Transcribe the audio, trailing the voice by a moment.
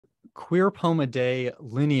Queer Poem-a-Day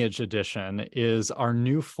Lineage Edition is our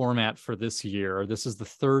new format for this year. This is the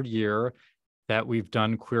third year that we've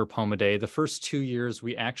done Queer Poem-a-Day. The first 2 years,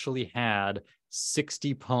 we actually had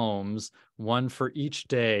 60 poems, one for each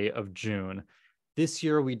day of June. This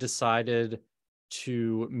year, we decided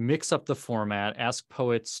to mix up the format, ask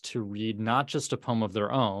poets to read not just a poem of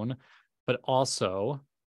their own, but also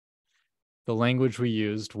the language we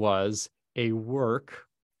used was a work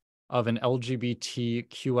of an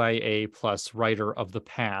LGBTQIA plus writer of the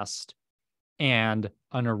past and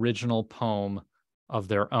an original poem of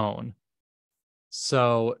their own.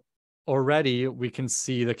 So already we can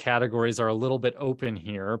see the categories are a little bit open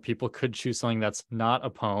here. People could choose something that's not a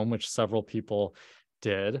poem, which several people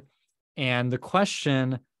did. And the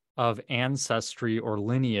question of ancestry or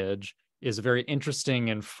lineage is a very interesting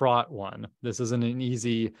and fraught one. This isn't an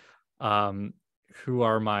easy who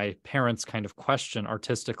are my parents kind of question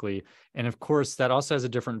artistically. And of course, that also has a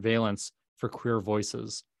different valence for queer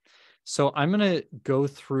voices. So I'm going to go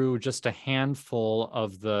through just a handful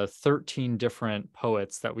of the 13 different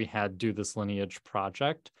poets that we had do this lineage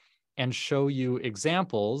project and show you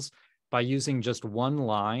examples by using just one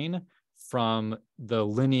line from the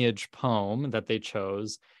lineage poem that they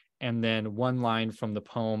chose, and then one line from the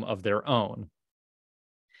poem of their own.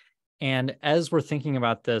 And as we're thinking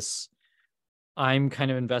about this, I'm kind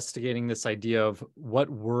of investigating this idea of what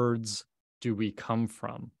words do we come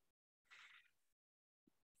from?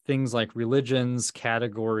 Things like religions,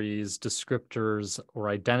 categories, descriptors, or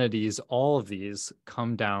identities, all of these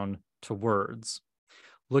come down to words.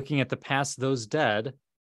 Looking at the past those dead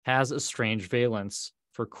has a strange valence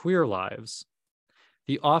for queer lives.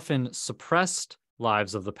 The often suppressed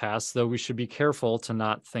lives of the past, though we should be careful to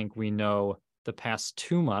not think we know the past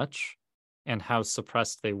too much and how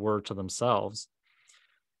suppressed they were to themselves.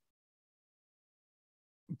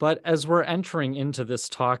 But as we're entering into this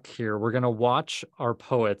talk here, we're going to watch our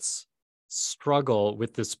poets struggle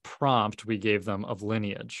with this prompt we gave them of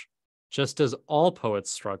lineage. Just as all poets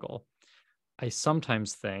struggle, I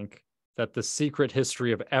sometimes think that the secret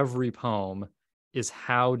history of every poem is,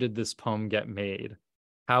 how did this poem get made?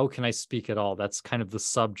 How can I speak at all? That's kind of the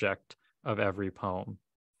subject of every poem.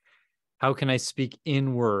 How can I speak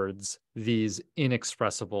in words these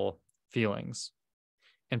inexpressible feelings?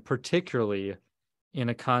 And particularly in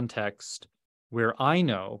a context where I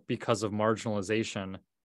know, because of marginalization,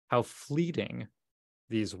 how fleeting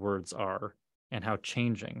these words are and how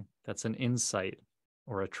changing. That's an insight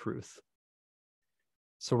or a truth.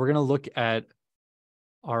 So we're going to look at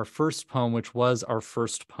our first poem, which was our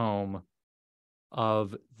first poem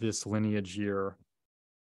of this lineage year.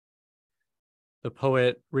 The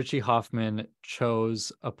poet Richie Hoffman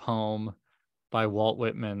chose a poem by Walt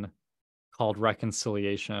Whitman called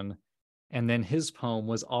Reconciliation, and then his poem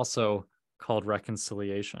was also called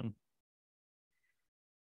Reconciliation.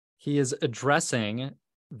 He is addressing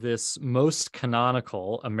this most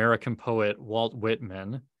canonical American poet, Walt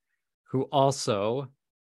Whitman, who also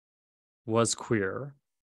was queer.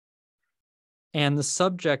 And the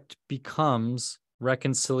subject becomes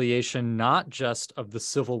reconciliation, not just of the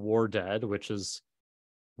Civil War dead, which is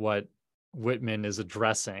what Whitman is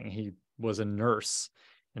addressing. He was a nurse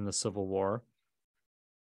in the Civil War.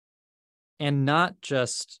 And not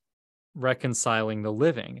just reconciling the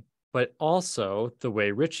living, but also, the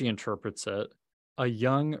way Richie interprets it, a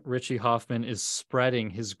young Richie Hoffman is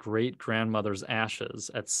spreading his great-grandmother's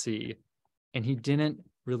ashes at sea, and he didn't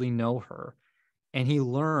really know her. And he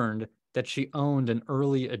learned that she owned an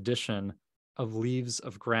early edition of Leaves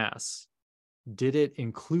of Grass. Did it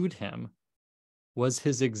include him? Was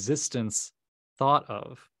his existence thought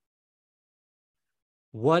of?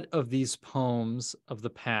 What of these poems of the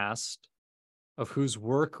past, of whose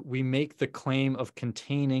work we make the claim of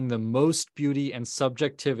containing the most beauty and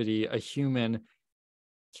subjectivity a human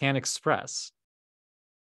can express,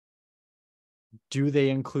 do they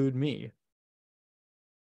include me?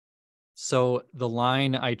 So the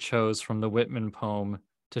line I chose from the Whitman poem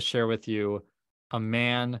to share with you, a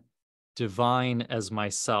man divine as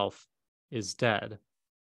myself is dead.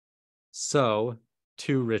 So,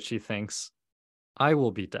 too, Richie thinks, I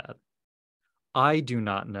will be dead. I do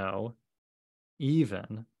not know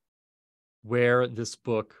even where this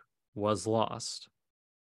book was lost.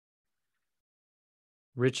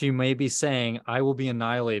 Richie may be saying, I will be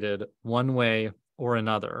annihilated one way or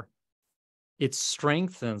another. It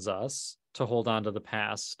strengthens us to hold on to the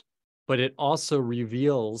past, but it also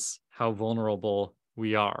reveals how vulnerable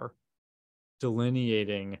we are,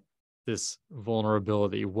 delineating this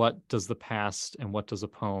vulnerability. What does the past and what does a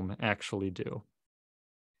poem actually do?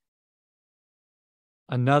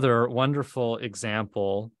 Another wonderful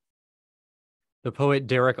example The poet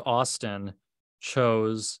Derek Austin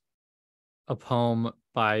chose a poem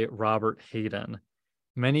by Robert Hayden.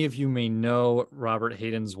 Many of you may know Robert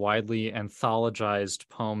Hayden's widely anthologized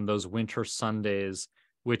poem, Those Winter Sundays,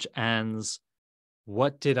 which ends,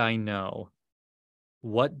 "What did I know?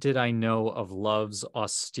 What did I know of love's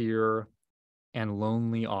austere and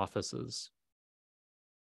lonely offices?"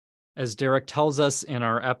 As Derek tells us in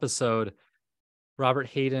our episode, Robert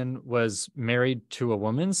Hayden was married to a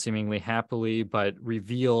woman, seemingly happily, but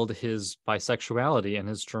revealed his bisexuality in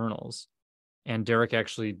his journals. And Derek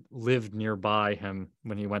actually lived nearby him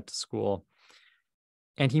when he went to school.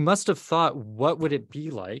 And he must have thought, what would it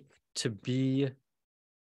be like to be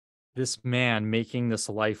this man making this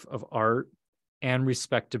life of art and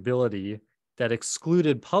respectability that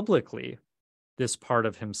excluded publicly this part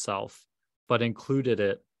of himself, but included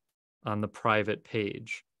it on the private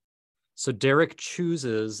page. So Derek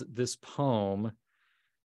chooses this poem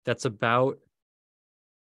that's about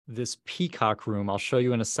this peacock room, I'll show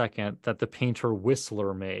you in a second, that the painter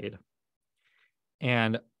Whistler made.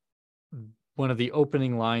 And one of the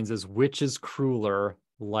opening lines is, "Which is crueler,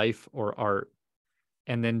 life or art?"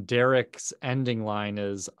 And then Derek's ending line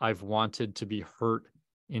is, "I've wanted to be hurt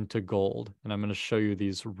into gold." And I'm going to show you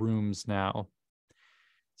these rooms now.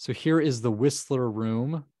 So here is the Whistler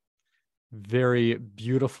room, very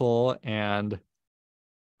beautiful and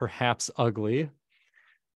perhaps ugly.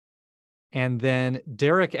 And then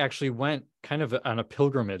Derek actually went kind of on a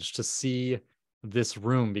pilgrimage to see this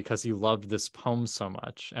room because he loved this poem so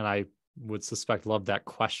much. And I would suspect loved that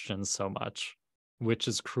question so much. Which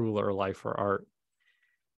is crueler, life or art?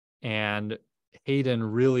 And Hayden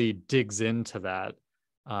really digs into that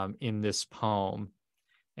in this poem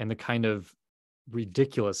and the kind of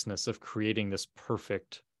ridiculousness of creating this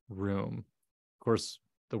perfect room. Of course,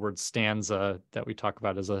 the word stanza that we talk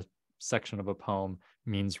about as a section of a poem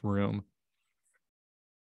means room.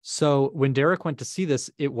 So when Derek went to see this,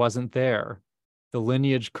 it wasn't there. The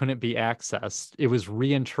lineage couldn't be accessed. It was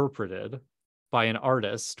reinterpreted by an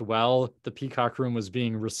artist while the Peacock Room was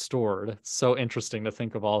being restored. It's so interesting to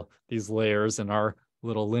think of all these layers in our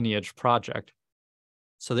little lineage project.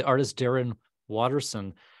 So the artist Darren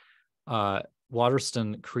Waterston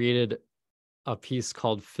created a piece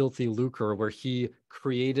called Filthy Lucre, where he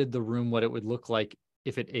created the room what it would look like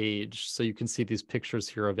if it aged. So you can see these pictures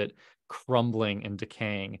here of it crumbling and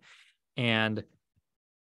decaying. And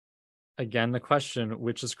again, the question,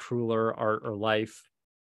 which is crueler, art or life?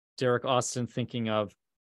 Derek Austin, thinking of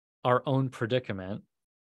our own predicament,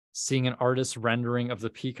 seeing an artist's rendering of the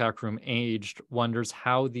Peacock Room aged, wonders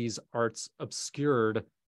how these arts obscured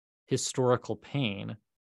historical pain,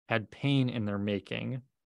 had pain in their making,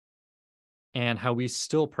 and how we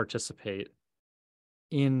still participate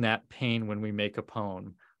in that pain when we make a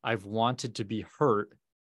poem. I've wanted to be hurt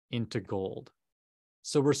into gold.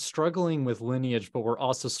 So we're struggling with lineage, but we're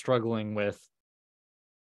also struggling with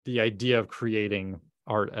the idea of creating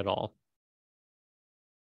art at all.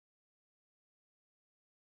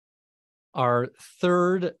 Our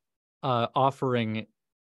third offering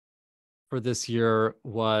for this year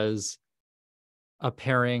was a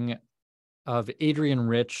pairing of Adrienne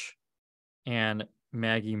Rich and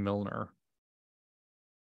Maggie Milner.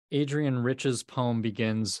 Adrienne Rich's poem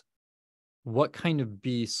begins, "What kind of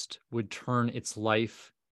beast would turn its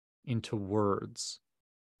life into words?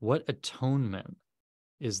 What atonement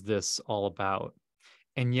is this all about?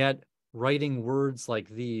 And yet, writing words like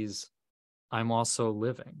these, I'm also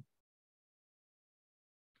living.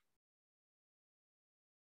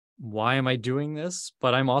 Why am I doing this?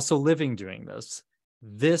 But I'm also living doing this.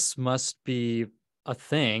 This must be a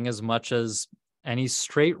thing as much as any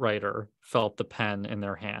straight writer felt the pen in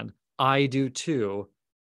their hand. I do too,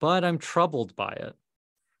 but I'm troubled by it."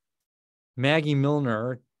 Maggie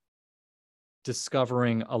Milner,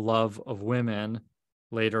 discovering a love of women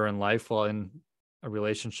later in life while in a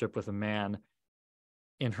relationship with a man,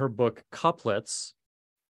 in her book Couplets,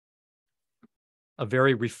 a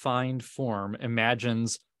very refined form,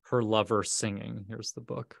 imagines her lover singing. Here's the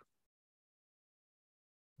book.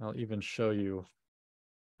 I'll even show you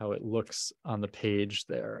how it looks on the page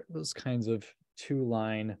there. Those kinds of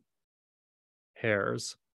two-line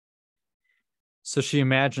pairs. So she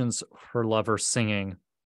imagines her lover singing.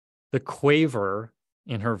 The quaver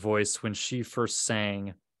in her voice when she first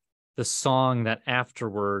sang the song that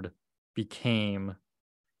afterward became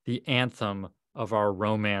the anthem of our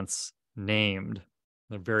romance named.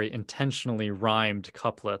 They're very intentionally rhymed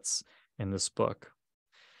couplets in this book.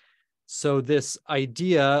 So this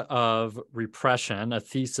idea of repression, a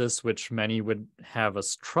thesis which many would have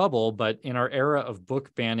us trouble, but in our era of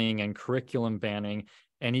book banning and curriculum banning,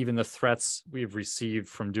 and even the threats we've received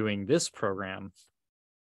from doing this program.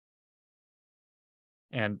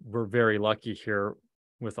 And we're very lucky here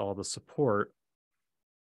with all the support.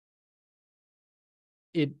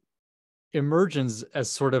 It emerges as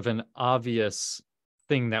sort of an obvious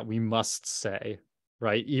thing that we must say,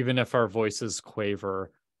 right? Even if our voices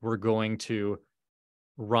quaver, we're going to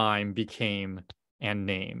rhyme, became, and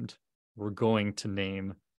named. We're going to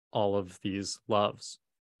name all of these loves.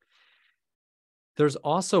 There's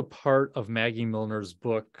also part of Maggie Milner's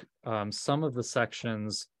book, some of the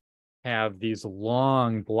sections have these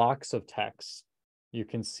long blocks of text you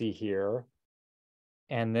can see here.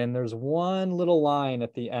 And then there's one little line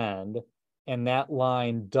at the end, and that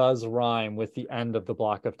line does rhyme with the end of the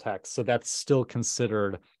block of text. So that's still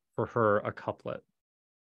considered for her a couplet.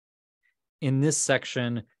 In this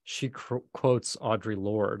section, she quotes Audre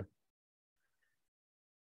Lorde.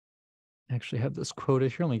 I actually have this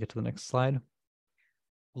quoted here. Let me get to the next slide.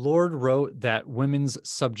 Lorde wrote that women's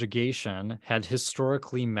subjugation had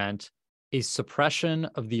historically meant a suppression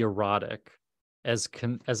of the erotic as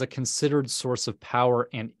a considered source of power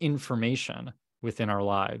and information within our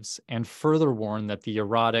lives, and further warned that the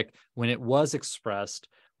erotic, when it was expressed,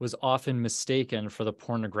 was often mistaken for the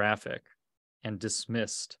pornographic and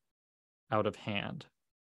dismissed out of hand.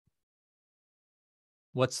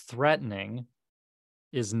 What's threatening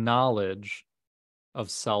is knowledge of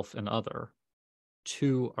self and other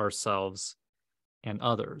to ourselves and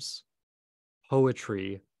others.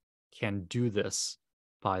 Poetry can do this,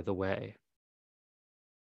 by the way.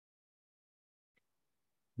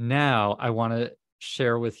 Now, I want to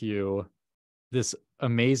share with you this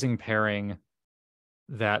amazing pairing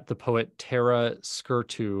that the poet Tara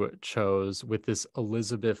Skirtu chose with this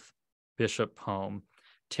Elizabeth Bishop poem.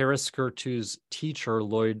 Tara Skirtu's teacher,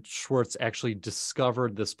 Lloyd Schwartz, actually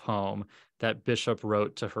discovered this poem that Bishop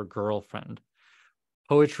wrote to her girlfriend.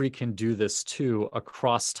 Poetry can do this too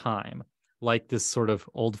across time, like this sort of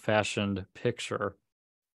old-fashioned picture.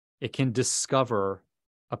 It can discover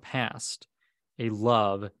a past, a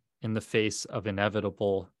love in the face of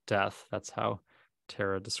inevitable death. That's how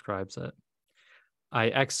Tara describes it. I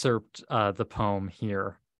excerpt the poem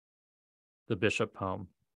here, the Bishop poem.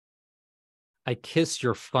 I kiss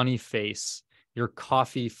your funny face, your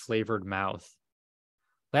coffee-flavored mouth.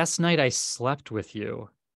 Last night I slept with you.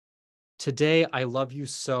 Today I love you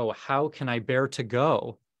so. How can I bear to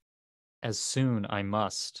go? As soon I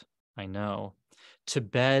must, I know. To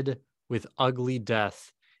bed with ugly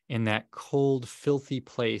death in that cold, filthy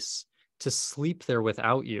place, to sleep there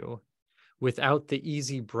without you, without the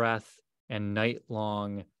easy breath and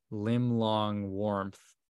night-long, limb-long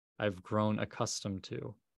warmth I've grown accustomed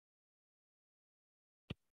to.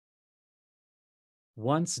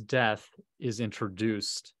 Once death is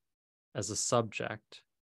introduced as a subject,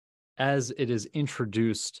 as it is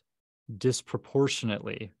introduced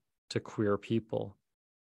disproportionately to queer people,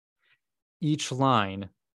 each line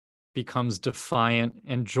becomes defiant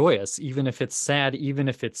and joyous, even if it's sad, even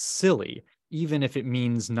if it's silly, even if it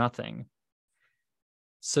means nothing.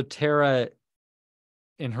 So Tara,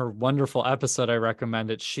 in her wonderful episode, I recommend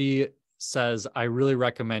it, she says, I really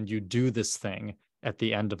recommend you do this thing at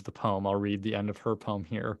the end of the poem. I'll read the end of her poem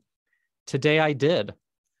here. Today I did.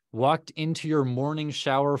 Walked into your morning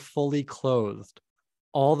shower fully clothed.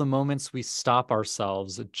 All the moments we stop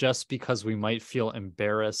ourselves just because we might feel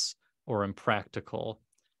embarrassed or impractical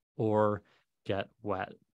or get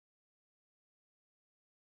wet.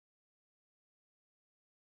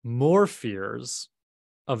 More fears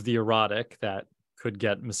of the erotic that could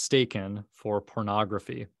get mistaken for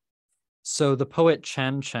pornography. So the poet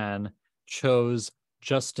Chen Chen chose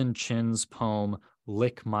Justin Chin's poem,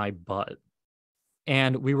 Lick My Butt.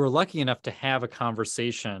 And we were lucky enough to have a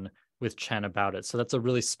conversation with Chen about it. So that's a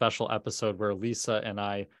really special episode where Lisa and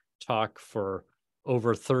I talk for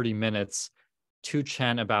over 30 minutes to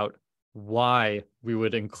Chen about why we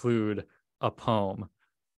would include a poem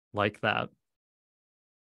like that.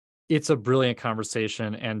 It's a brilliant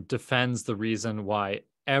conversation and defends the reason why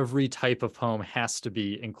every type of poem has to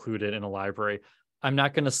be included in a library. I'm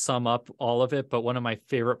not going to sum up all of it, but one of my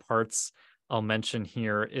favorite parts I'll mention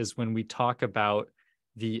here is when we talk about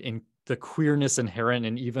the queerness inherent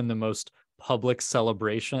in even the most public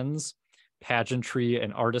celebrations, pageantry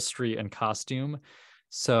and artistry and costume.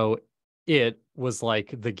 So it was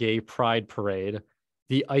like the gay pride parade,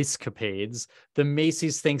 the ice capades, the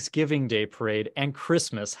Macy's Thanksgiving Day parade, and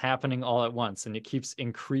Christmas happening all at once. And it keeps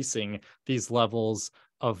increasing these levels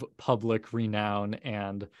of public renown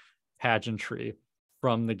and pageantry,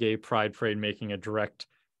 from the gay pride parade making a direct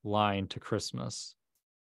line to Christmas.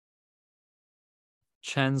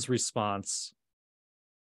 Chen's response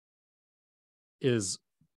is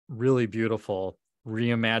really beautiful,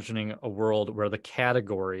 reimagining a world where the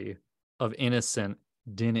category of innocent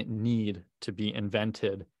didn't need to be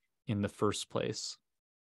invented in the first place.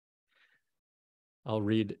 I'll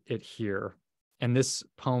read it here. And this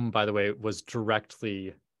poem, by the way, was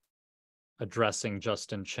directly addressing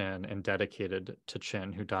Justin Chin and dedicated to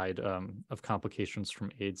Chin, who died of complications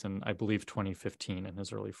from AIDS in, I believe, 2015 in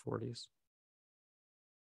his early 40s.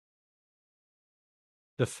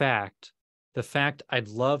 The fact I'd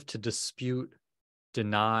love to dispute,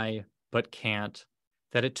 deny, but can't,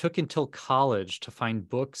 that it took until college to find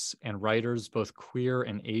books and writers both queer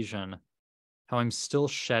and Asian, how I'm still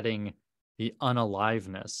shedding the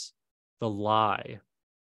unaliveness, the lie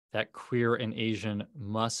that queer and Asian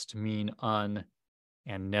must mean un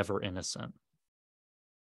and never innocent.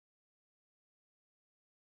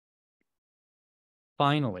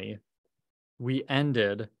 Finally, we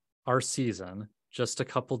ended our season just a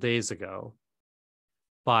couple days ago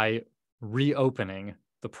by reopening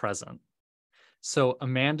the present. So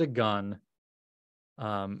Amanda Gunn,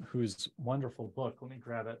 whose wonderful book, let me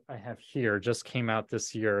grab it, I have here, just came out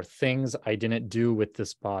this year, Things I Didn't Do with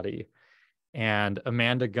This Body. And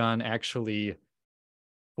Amanda Gunn actually,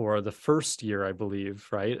 for the first year, I believe,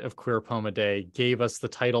 right, of Queer Poem-a-Day, gave us the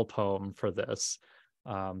title poem for this,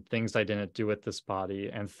 Things I Didn't Do with This Body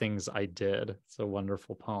and Things I Did. It's a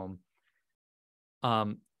wonderful poem.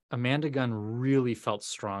 Amanda Gunn really felt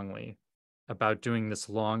strongly about doing this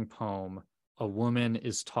long poem, A Woman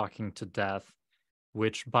is Talking to Death,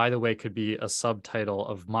 which, by the way, could be a subtitle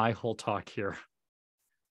of my whole talk here.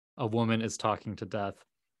 A Woman is Talking to Death.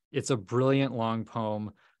 It's a brilliant long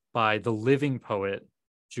poem by the living poet,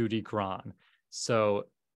 Judy Grahn. So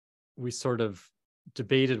we sort of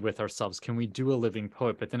debated with ourselves, can we do a living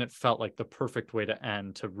poet? But then it felt like the perfect way to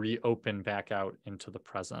end, to reopen back out into the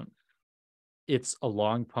present. It's a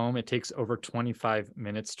long poem. It takes over 25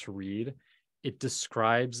 minutes to read. It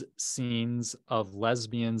describes scenes of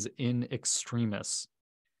lesbians in extremis,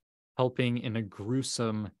 helping in a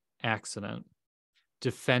gruesome accident,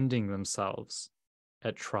 defending themselves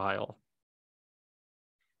at trial.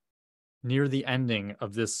 Near the ending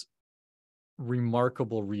of this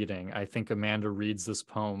remarkable reading, I think Amanda reads this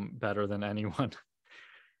poem better than anyone.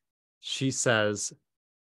 She says,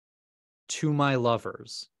 "To my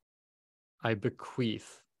lovers, I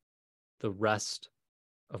bequeath the rest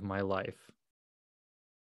of my life."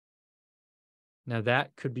 Now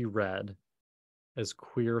that could be read as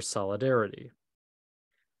queer solidarity.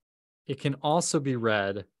 It can also be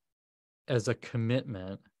read as a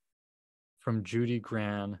commitment from Judy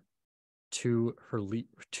Grahn to her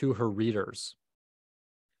readers,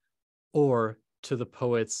 or to the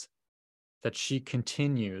poets that she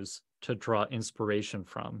continues to draw inspiration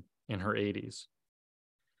from in her 80s.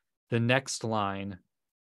 The next line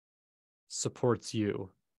supports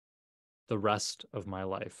you the rest of my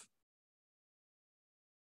life.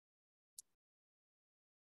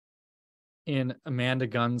 In Amanda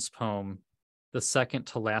Gunn's poem, the second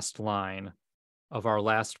to last line of our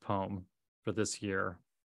last poem for this year,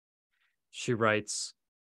 she writes,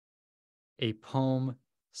 "A poem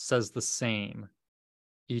says the same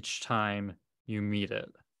each time you meet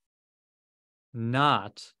it.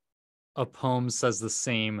 Not a poem says the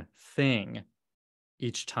same thing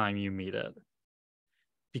each time you meet it,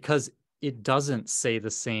 because it doesn't say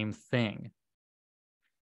the same thing.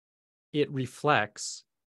 It reflects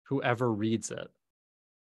whoever reads it.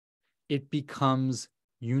 It becomes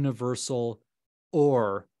universal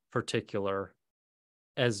or particular,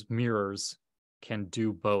 as mirrors can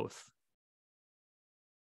do both.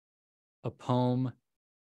 A poem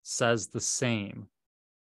says the same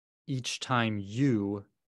each time you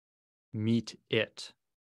meet it.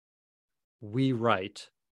 We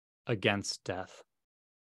write against death."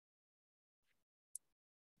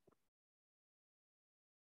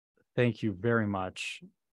 Thank you very much.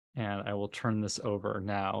 And I will turn this over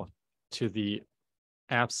now to the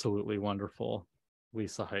absolutely wonderful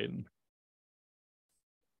Lisa Hayden.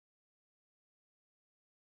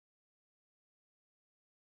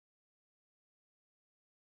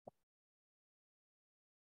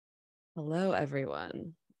 Hello,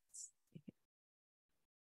 everyone.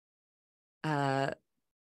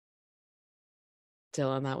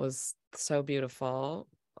 Dylan, that was so beautiful.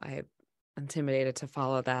 I'm intimidated to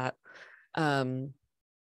follow that.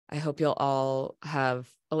 I hope you'll all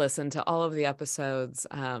have a listen to all of the episodes,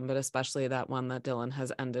 but especially that one that Dylan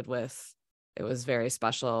has ended with. It was very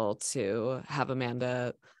special to have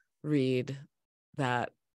Amanda read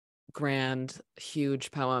that grand,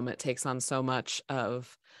 huge poem. It takes on so much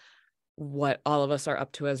of what all of us are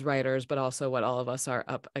up to as writers, but also what all of us are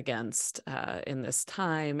up against in this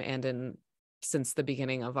time and in since the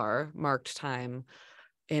beginning of our marked time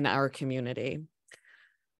in our community.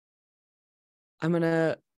 I'm going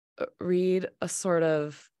to read a sort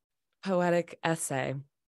of poetic essay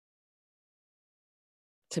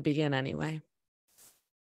to begin anyway.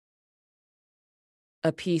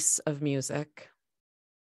 A piece of music.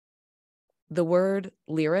 The word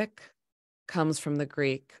lyric comes from the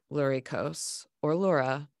Greek lurikos, or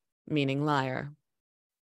lura, meaning lyre.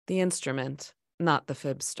 The instrument, not the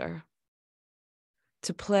fibster.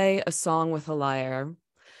 To play a song with a lyre.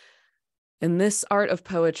 In this art of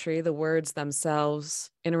poetry, the words themselves,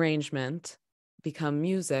 in arrangement, become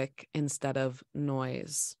music instead of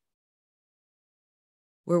noise.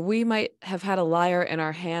 Where we might have had a lyre in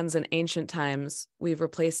our hands in ancient times, we've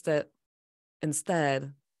replaced it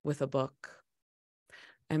instead with a book.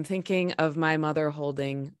 I'm thinking of my mother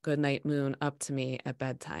holding Goodnight Moon up to me at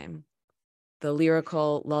bedtime, the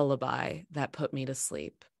lyrical lullaby that put me to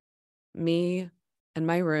sleep. Me and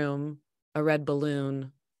my room, a red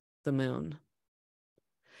balloon, the moon.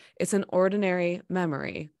 It's an ordinary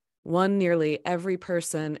memory, one nearly every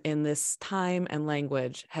person in this time and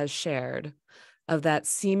language has shared, of that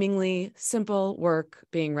seemingly simple work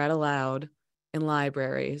being read aloud in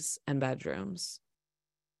libraries and bedrooms.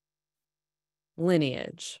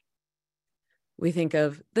 Lineage. We think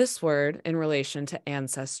of this word in relation to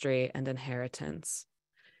ancestry and inheritance.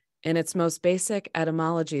 In its most basic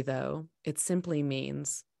etymology, though, it simply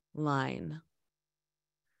means line.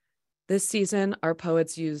 This season, our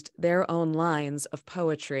poets used their own lines of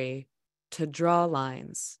poetry to draw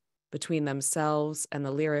lines between themselves and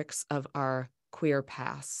the lyrics of our queer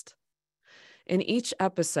past. In each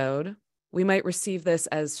episode, we might receive this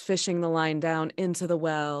as fishing the line down into the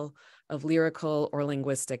well of lyrical or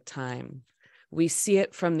linguistic time. We see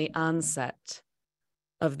it from the onset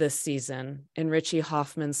of this season in Richie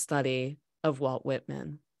Hoffman's study of Walt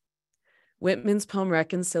Whitman. Whitman's poem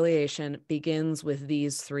Reconciliation begins with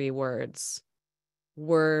these three words: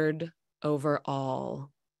 word over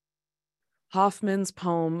all. Hoffman's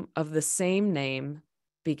poem of the same name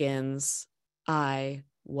begins, I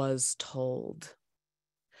was told.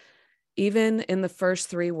 Even in the first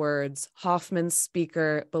three words, Hoffman's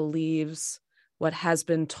speaker believes what has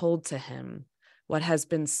been told to him, what has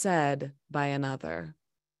been said by another.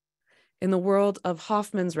 In the world of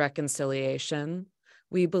Hoffman's Reconciliation,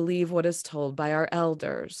 we believe what is told by our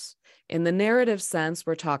elders. In the narrative sense,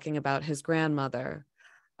 we're talking about his grandmother.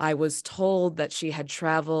 I was told that she had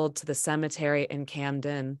traveled to the cemetery in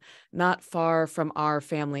Camden, not far from our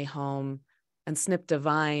family home, and snipped a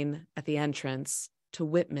vine at the entrance to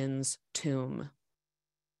Whitman's tomb.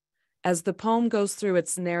 As the poem goes through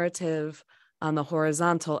its narrative on the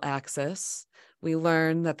horizontal axis, we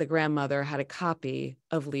learn that the grandmother had a copy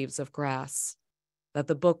of Leaves of Grass, that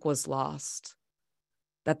the book was lost,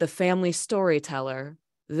 that the family storyteller,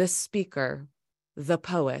 this speaker, the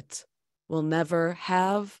poet, will never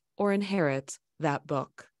have or inherit that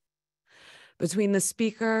book. Between the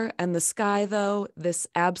speaker and the sky, though, this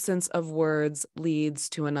absence of words leads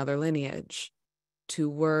to another lineage, to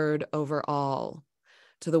word over all,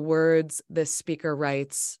 to the words this speaker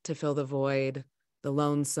writes to fill the void, the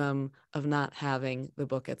lonesome of not having the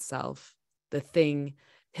book itself, the thing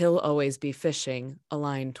he'll always be fishing a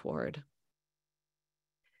line toward.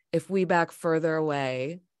 If we back further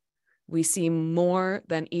away, we see more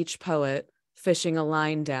than each poet fishing a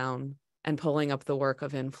line down and pulling up the work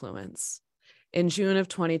of influence. In June of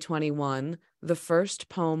 2021, the first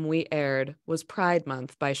poem we aired was Pride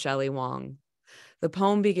Month by Shelley Wong. The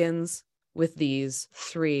poem begins with these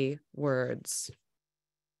three words.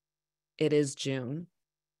 It is June.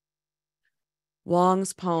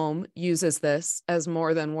 Wong's poem uses this as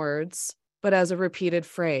more than words, but as a repeated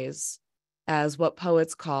phrase, as what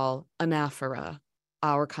poets call anaphora,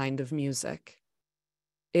 our kind of music.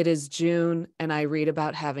 It is June, and I read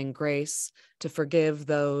about having grace to forgive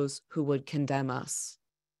those who would condemn us.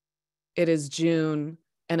 It is June,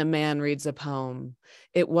 and a man reads a poem.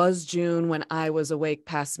 It was June when I was awake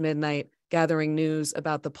past midnight, gathering news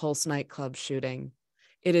about the Pulse nightclub shooting.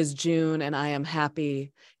 It is June, and I am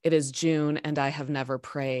happy. It is June, and I have never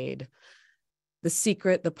prayed. The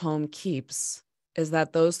secret the poem keeps is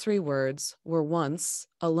that those three words were once,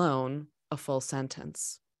 alone, a full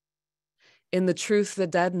sentence. In The Truth the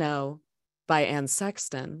Dead Know by Anne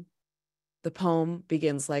Sexton, the poem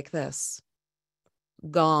begins like this.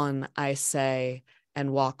 Gone, I say,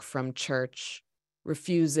 and walk from church,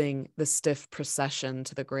 refusing the stiff procession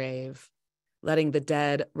to the grave, letting the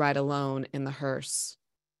dead ride alone in the hearse.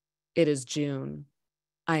 It is June.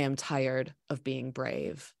 I am tired of being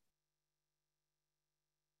brave.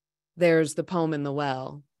 There's the poem in the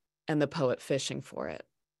well and the poet fishing for it.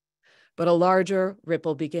 But a larger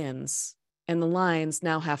ripple begins, and the lines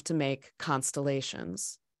now have to make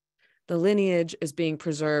constellations. The lineage is being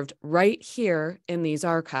preserved right here in these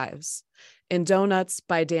archives. In Donuts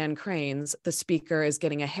by Dan Cranes, the speaker is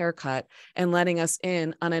getting a haircut and letting us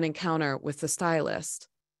in on an encounter with the stylist.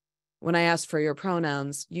 When I asked for your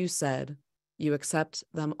pronouns, you said, you accept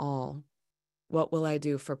them all. What will I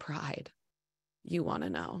do for pride? You want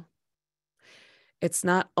to know. It's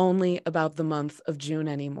not only about the month of June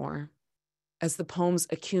anymore. As the poems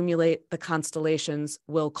accumulate the constellations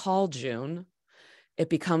we'll call June, it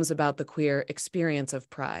becomes about the queer experience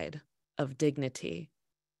of pride, of dignity.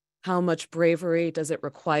 How much bravery does it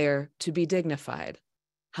require to be dignified?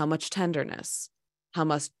 How much tenderness? How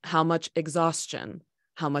much exhaustion?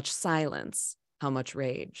 How much silence? How much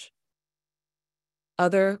rage?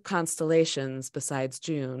 Other constellations besides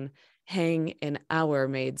June hang in our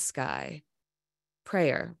made sky.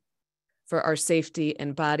 Prayer for our safety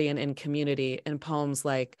in body and in community in poems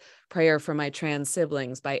like Prayer for My Trans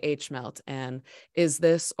Siblings by H. Melt and Is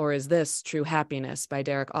This or Is This True Happiness by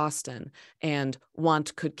Derek Austin and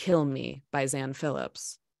Want Could Kill Me by Zan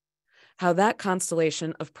Phillips. How that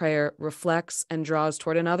constellation of prayer reflects and draws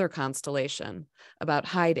toward another constellation about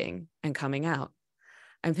hiding and coming out.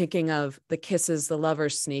 I'm thinking of The Kisses the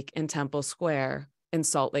Lovers Sneak in Temple Square in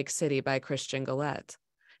Salt Lake City by Christian Gillette,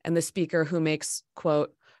 and the speaker who makes,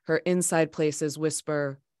 quote, her inside places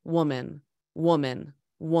whisper, woman, woman,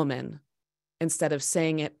 woman, instead of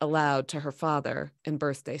saying it aloud to her father in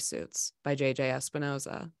Birthday Suits by J.J.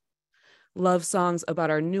 Espinoza. Love songs about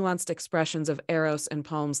our nuanced expressions of eros in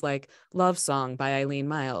poems like Love Song by Eileen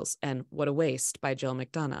Miles and What a Waste by Jill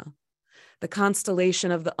McDonough. The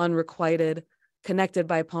constellation of the unrequited, connected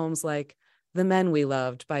by poems like The Men We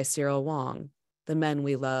Loved by Cyril Wong, The Men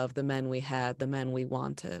We Loved, The Men We Had, The Men We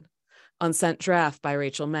Wanted. Unsent Draft by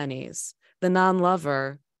Rachel Mennes, The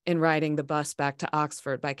Non-Lover in Riding the Bus Back to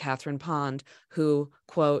Oxford by Catherine Pond, who,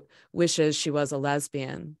 quote, wishes she was a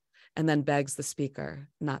lesbian, and then begs the speaker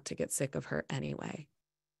not to get sick of her anyway.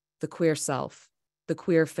 The queer self, the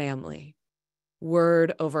queer family,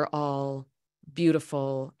 word over all,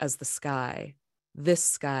 beautiful as the sky, this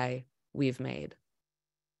sky we've made.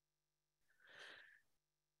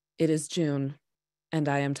 It is June, and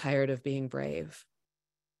I am tired of being brave.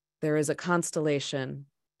 There is a constellation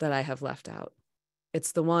that I have left out.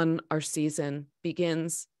 It's the one our season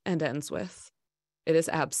begins and ends with. It is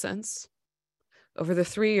absence. Over the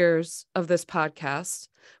 3 years of this podcast,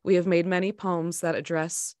 we have made many poems that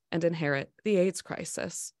address and inherit the AIDS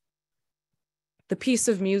crisis. The piece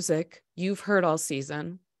of music you've heard all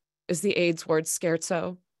season is the AIDS Word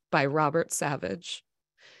Scherzo by Robert Savage.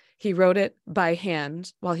 He wrote it by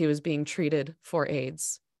hand while he was being treated for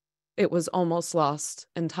AIDS. It was almost lost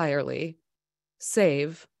entirely,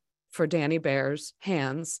 save for Danny Bear's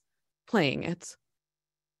hands playing it.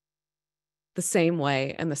 The same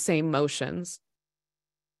way and the same motions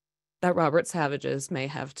that Robert Savage's may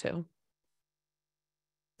have too.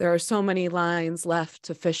 There are so many lines left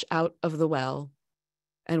to fish out of the well,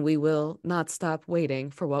 and we will not stop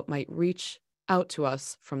waiting for what might reach out to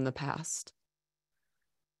us from the past.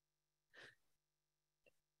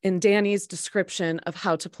 In Danny's description of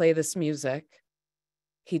how to play this music,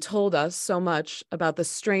 he told us so much about the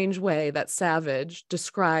strange way that Savage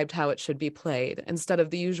described how it should be played. Instead of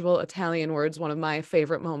the usual Italian words, one of my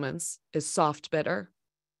favorite moments is soft bitter.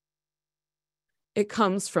 It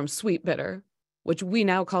comes from sweet bitter, which we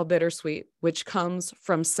now call bittersweet, which comes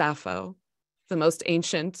from Sappho, the most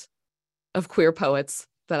ancient of queer poets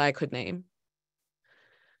that I could name.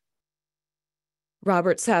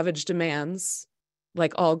 Robert Savage demands,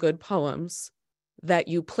 like all good poems, that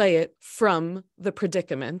you play it from the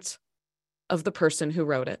predicament of the person who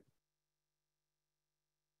wrote it.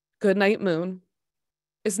 Goodnight Moon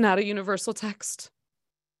is not a universal text.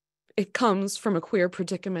 It comes from a queer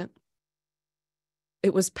predicament.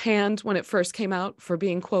 It was panned when it first came out for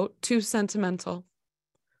being, quote, too sentimental.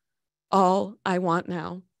 All I want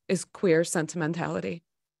now is queer sentimentality.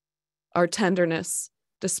 Our tenderness,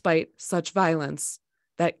 despite such violence,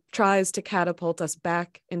 that tries to catapult us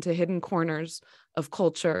back into hidden corners of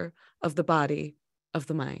culture, of the body, of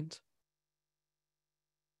the mind.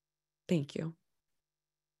 Thank you.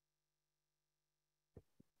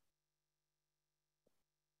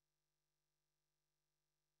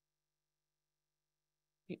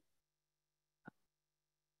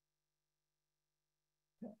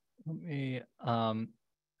 Let me,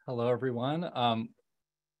 hello everyone.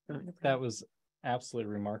 That was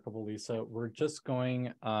absolutely remarkable, Lisa. We're just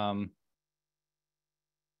going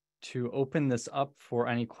to open this up for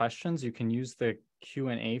any questions. You can use the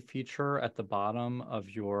Q&A feature at the bottom of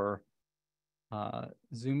your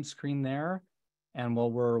Zoom screen there. And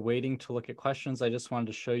while we're waiting to look at questions, I just wanted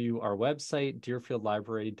to show you our website,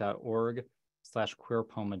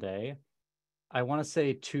 deerfieldlibrary.org/queerpoem-a-day. I want to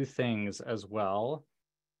say two things as well.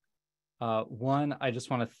 One, I just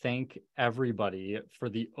want to thank everybody for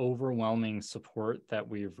the overwhelming support that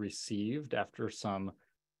we've received after some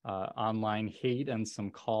online hate and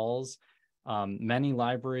some calls. Many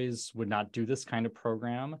libraries would not do this kind of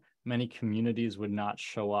program. Many communities would not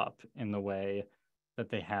show up in the way that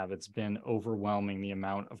they have. It's been overwhelming, the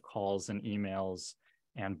amount of calls and emails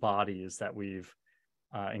and bodies that we've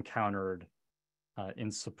encountered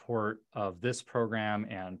in support of this program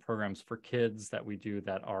and programs for kids that we do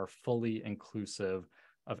that are fully inclusive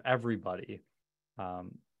of everybody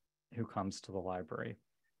who comes to the library.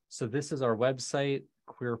 So this is our website,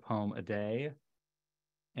 Queer Poem a Day.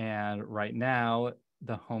 And right now,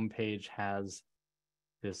 the homepage has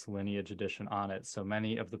this lineage edition on it. So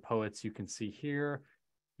many of the poets you can see here,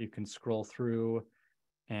 you can scroll through,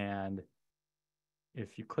 and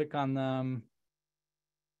if you click on them,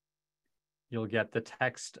 you'll get the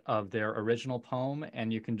text of their original poem,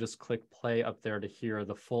 and you can just click play up there to hear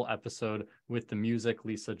the full episode with the music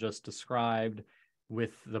Lisa just described,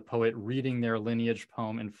 with the poet reading their lineage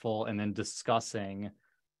poem in full and then discussing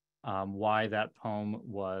why that poem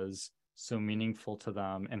was so meaningful to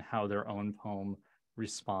them and how their own poem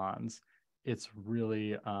responds. It's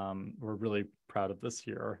really, we're really proud of this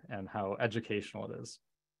year and how educational it is.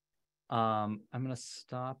 I'm gonna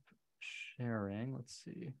stop sharing. Let's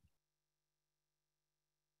see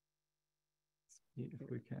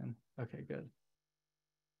if we can. Okay, good.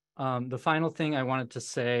 The final thing I wanted to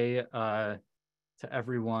say to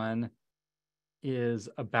everyone is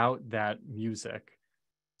about that music.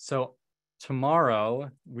 So tomorrow,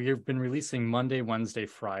 we have been releasing Monday, Wednesday,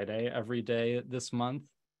 Friday every day this month.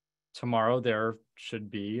 Tomorrow, there should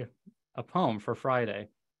be a poem for Friday.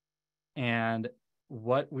 And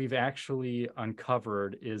what we've actually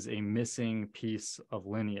uncovered is a missing piece of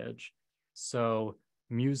lineage. So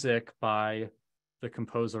music by the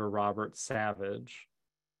composer Robert Savage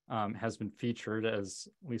has been featured, as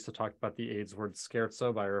Lisa talked about, the AIDS word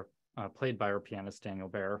scherzo by her, played by our pianist Daniel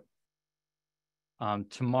Baer.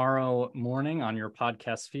 Tomorrow morning on your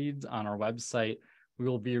podcast feeds on our website, we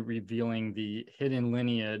will be revealing the hidden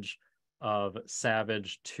lineage of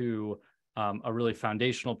Savage to a really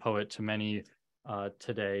foundational poet to many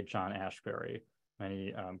today, John Ashbery,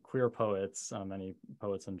 many queer poets, many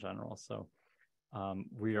poets in general. So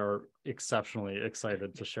we are exceptionally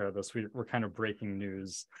excited to share this. We're kind of breaking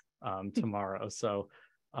news tomorrow. So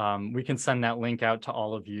we can send that link out to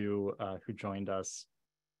all of you who joined us.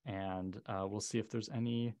 And we'll see if there's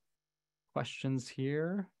any questions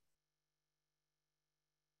here.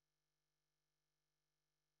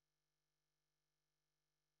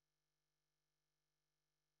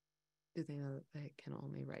 Do they know that they can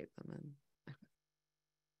only write them in?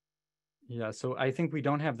 Yeah, so I think we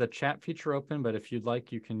don't have the chat feature open, but if you'd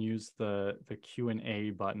like, you can use the Q&A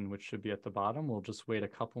button, which should be at the bottom. We'll just wait a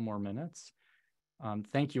couple more minutes.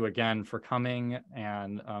 Thank you again for coming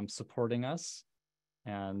and supporting us.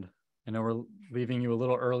 And I know we're leaving you a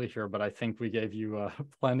little early here, but I think we gave you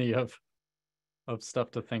plenty of stuff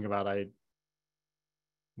to think about. I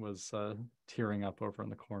was tearing up over in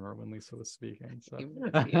the corner when Lisa was speaking. So.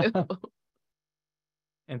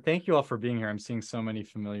 And thank you all for being here. I'm seeing so many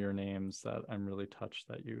familiar names that I'm really touched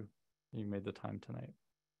that you made the time tonight.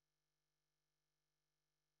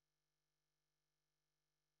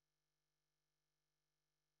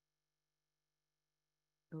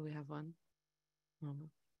 Do we have one?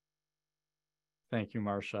 Thank you,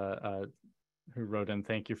 Marcia, who wrote in.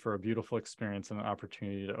 Thank you for a beautiful experience and an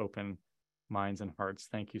opportunity to open minds and hearts.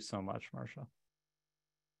 Thank you so much, Marcia.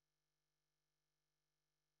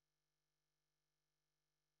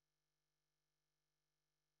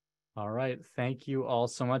 All right. Thank you all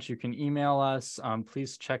so much. You can email us.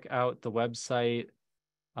 Please check out the website.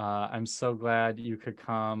 I'm so glad you could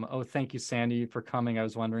come. Oh, thank you, Sandy, for coming. I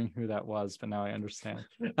was wondering who that was, but now I understand.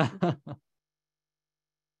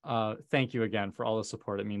 Thank you again for all the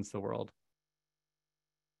support. It means the world.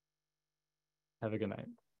 Have a good night.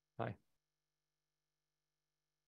 Bye.